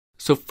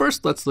So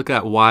first, let's look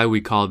at why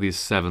we call these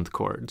seventh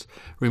chords.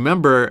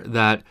 Remember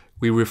that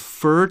we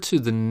refer to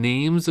the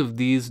names of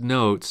these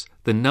notes,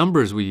 the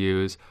numbers we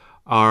use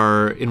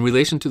are, in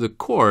relation to the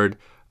chord,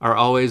 are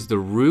always the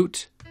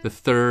root, the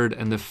third,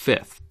 and the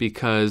fifth,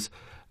 because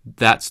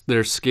that's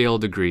their scale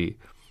degree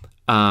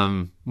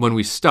when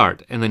we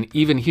start. And then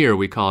even here,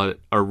 we call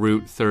it a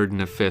root, third,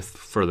 and a fifth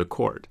for the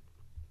chord.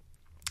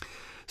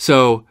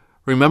 So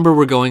remember,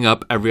 we're going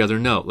up every other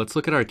note. Let's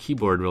look at our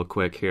keyboard real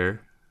quick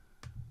here.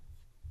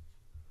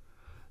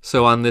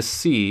 So on this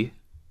C,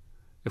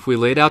 if we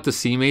laid out the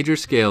C major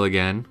scale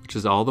again, which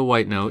is all the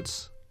white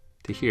notes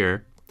to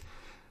here,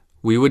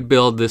 we would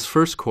build this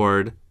first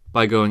chord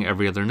by going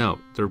every other note,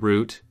 the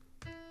root,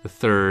 the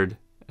third,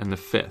 and the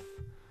fifth.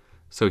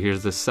 So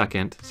here's the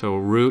second. So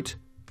root,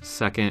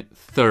 second,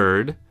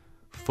 third,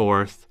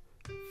 fourth,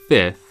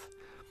 fifth.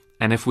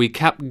 And if we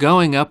kept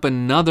going up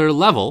another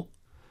level,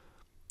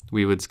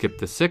 we would skip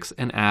the sixth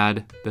and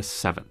add the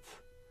seventh.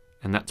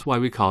 And that's why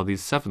we call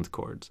these seventh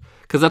chords,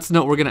 because that's the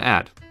note we're going to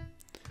add.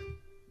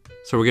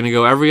 So we're going to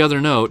go every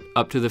other note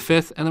up to the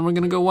fifth, and then we're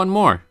going to go one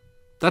more.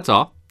 That's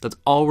all. That's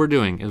all we're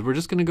doing, is we're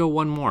just going to go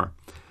one more.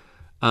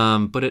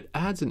 But it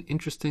adds an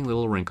interesting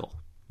little wrinkle.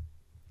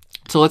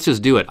 So let's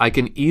just do it. I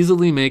can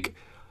easily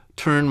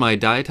turn my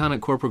diatonic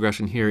chord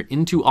progression here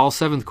into all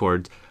seventh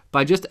chords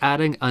by just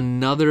adding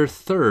another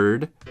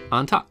third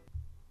on top.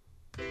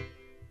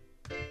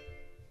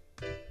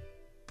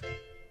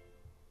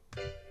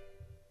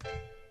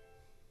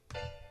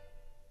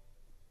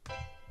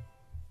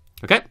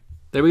 Okay,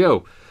 there we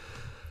go.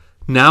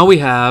 Now we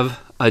have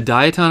a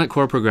diatonic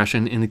chord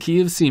progression in the key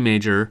of C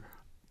major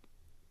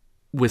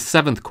with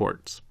seventh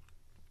chords.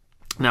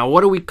 Now,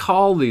 what do we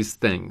call these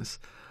things?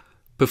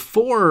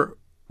 Before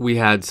we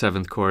had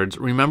seventh chords,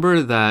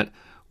 remember that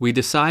we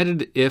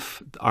decided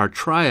if our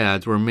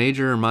triads were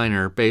major or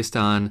minor based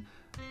on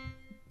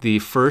the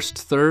first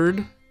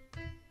third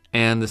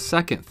and the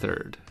second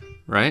third,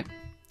 right?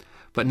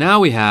 But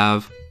now we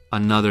have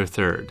another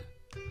third.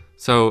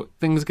 So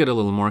things get a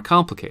little more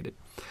complicated.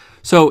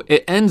 So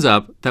it ends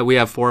up that we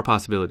have four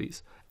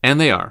possibilities, and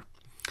they are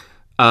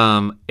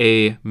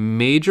a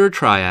major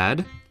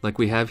triad, like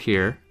we have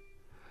here,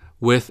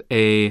 with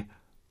a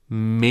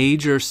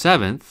major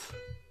seventh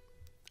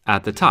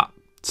at the top.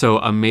 So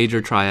a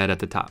major triad at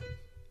the top.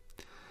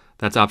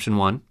 That's option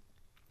one.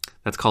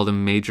 That's called a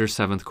major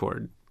seventh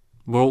chord.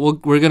 We're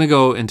going to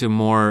go into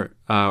more.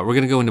 We're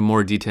going to go into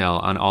more detail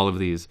on all of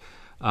these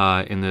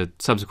in the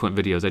subsequent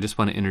videos. I just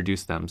want to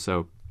introduce them.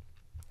 So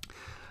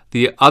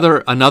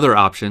another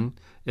option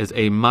is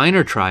a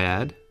minor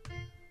triad,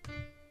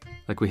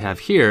 like we have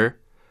here,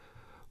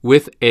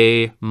 with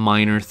a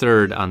minor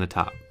third on the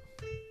top.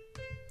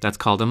 That's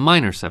called a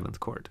minor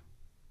seventh chord.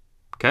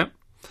 Okay?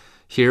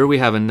 Here we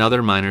have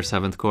another minor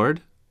seventh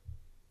chord.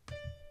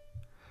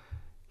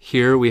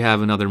 Here we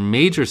have another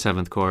major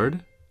seventh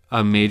chord,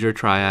 a major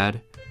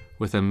triad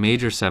with a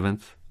major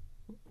seventh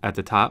at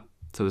the top.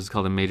 So this is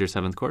called a major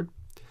seventh chord.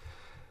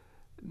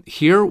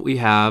 Here we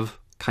have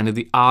kind of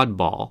the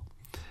oddball.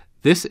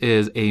 This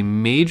is a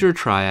major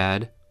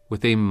triad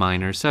with a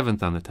minor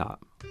seventh on the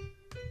top.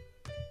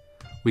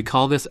 We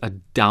call this a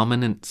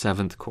dominant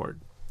seventh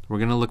chord. We're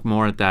going to look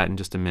more at that in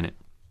just a minute.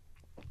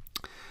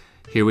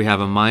 Here we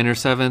have a minor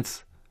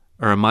seventh,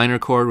 or a minor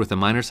chord with a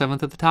minor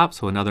seventh at the top,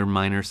 so another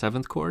minor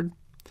seventh chord.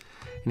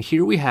 And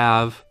here we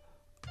have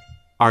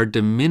our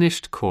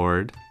diminished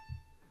chord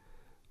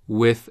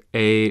with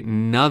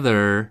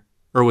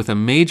with a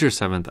major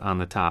seventh on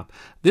the top.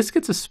 This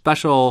gets a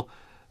special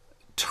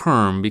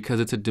term because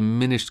it's a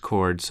diminished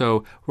chord,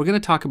 so we're going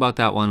to talk about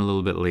that one a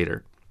little bit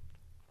later.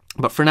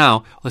 But for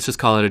now, let's just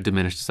call it a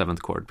diminished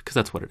seventh chord, because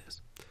that's what it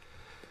is.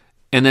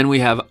 And then we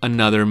have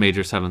another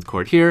major seventh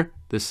chord here,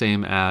 the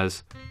same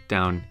as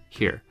down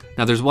here.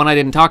 Now there's one I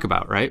didn't talk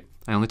about, right?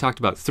 I only talked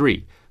about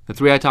three. The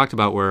three I talked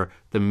about were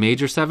the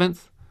major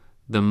seventh,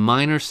 the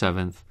minor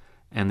seventh,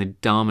 and the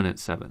dominant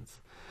seventh.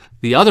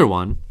 The other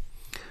one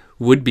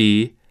would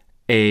be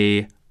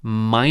a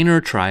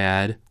minor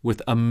triad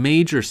with a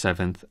major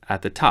seventh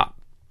at the top.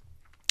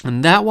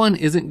 And that one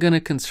isn't going to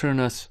concern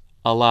us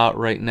a lot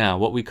right now.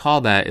 What we call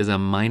that is a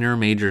minor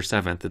major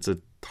seventh. It's a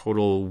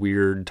total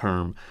weird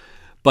term.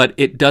 But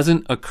it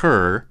doesn't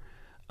occur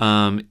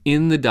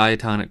in the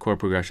diatonic chord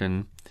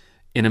progression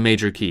in a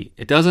major key.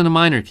 It does in a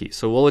minor key.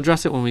 So we'll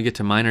address it when we get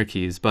to minor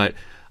keys. But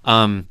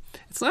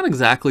it's not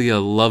exactly a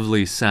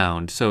lovely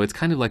sound. So it's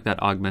kind of like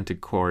that augmented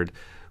chord.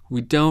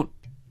 We don't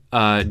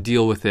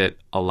deal with it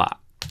a lot.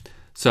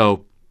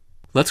 So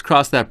let's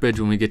cross that bridge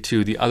when we get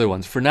to the other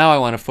ones. For now, I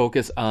want to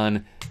focus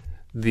on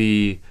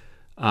these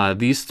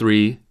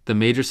three, the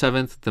major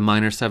seventh, the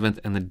minor seventh,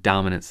 and the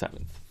dominant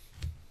seventh.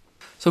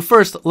 So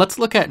first, let's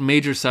look at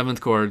major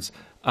seventh chords.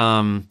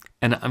 And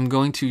I'm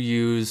going to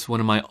use one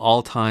of my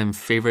all-time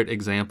favorite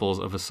examples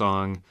of a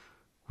song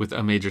with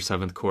a major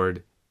seventh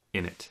chord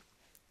in it.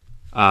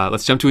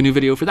 Let's jump to a new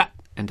video for that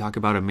and talk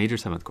about a major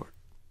seventh chord.